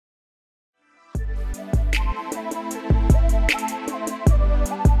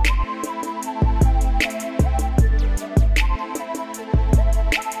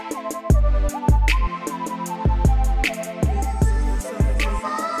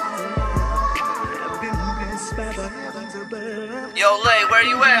Yo, Lay, where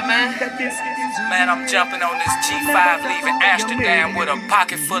you at, man? Man, I'm jumping on this G5 leaving Amsterdam with a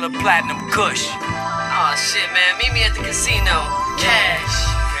pocket full of Platinum Kush. Aw, shit, man. Meet me at the casino. Cash.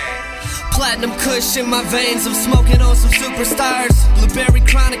 Platinum Kush in my veins, I'm smoking on some superstars. Blueberry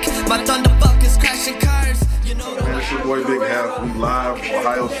chronic, my thunderfuck is crashing cars. You know man, it's your boy Big Heff. We live,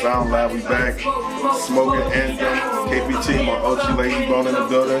 Ohio Sound Lab, we back. Smoking Anthem, KPT, my OG Layzie Bone in the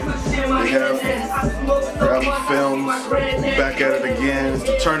building. Big Heff, grabbing films, back at it again. It's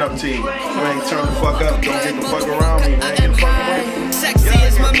the turn up team. You ain't turn the fuck up, don't get the fuck around me, man. Get the fuck away. Sexy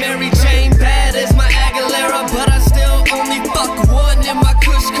as my Mary Jane, bad as my Aguilera, but I still only fuck one in my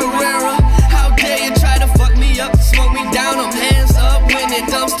Kush Carrera. How dare you try to fuck me up, smoke me down, I'm hands up when it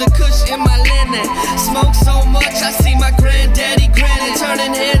dumps the Kush in my linen. Smoke so much, I see my granddaddy grinning,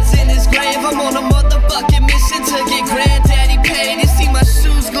 turning heads in his grave. I'm on a motherfucking mission to get granddaddy paid. You see my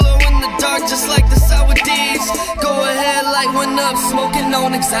shoes glow in the dark just like the Saudis. Go ahead, light one up, smoking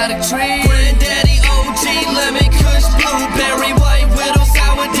on exotic trees. Granddaddy OG, lemon Kush, blueberry, white widow,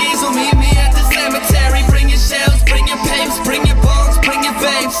 sour diesel. Meet me at the cemetery, bring your shells, bring your papes, bring your bongs, bring your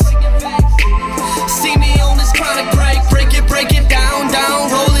vapes. See me on this chronic break it down,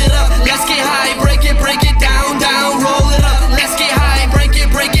 down, roll it up, let's get high, break it down, down, roll it up, let's get high, break it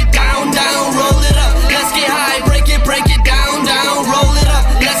down, down, roll it up, let's get high, break it down, down, roll it up,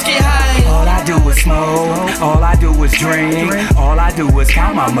 let's get high. All I do is smoke, all I do is drink, all I do is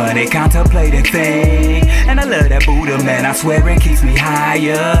count my money, contemplate a thing. And I love that Buddha, man, I swear it keeps me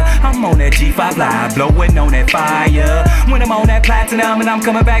higher. I'm on that G5 live, blowing on that fire. When I'm on that platinum and I'm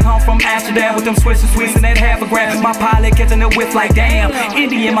coming back home from Amsterdam with them Swiss sweets and that half a gram. My pilot catching the whiff like damn.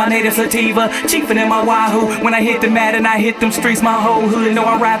 Indian, my native sativa, chiefin' in my wahoo. When I hit the mat and I hit them streets, my whole hood know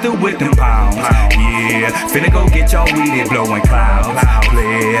I ride through with them pounds. Yeah, finna go get y'all weeded, blowing clouds.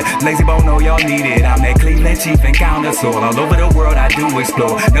 Play Layzie Bone, know y'all need it. I'm that Cleveland chief and counter soul. All over the world I do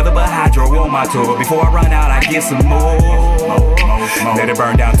explore. Nothing but hydro on my tour. Before I run out, I get some more. Let it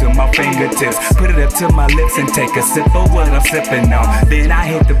burn down to my fingertips. Put it up to my lips and take a sip of what I'm sipping on. Then I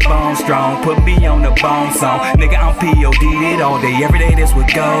hit the bone strong, put me on the bone song. Nigga, I'm POD'd it all day, every day, that's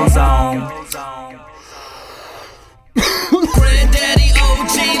what goes on. Granddaddy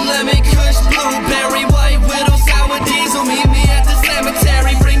OG, lemon Kush, blueberry, white widow, sour diesel. Meet me at the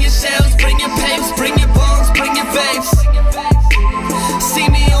cemetery, bring your shells, bring your papes, bring your bongs, bring your vapes. See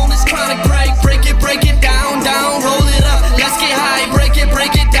me on this chronic break it down, down, roll it up, let's get high, break it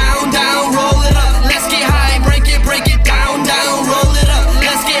down, down, roll it up, let's get high, break it down, down, roll it up,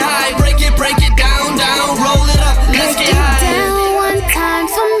 let's get high, break it down, down, roll it up, let's get high. Down one time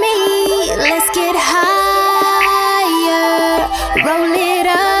for me, let's get higher, roll it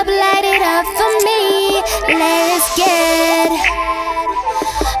up, light it up for me, let's get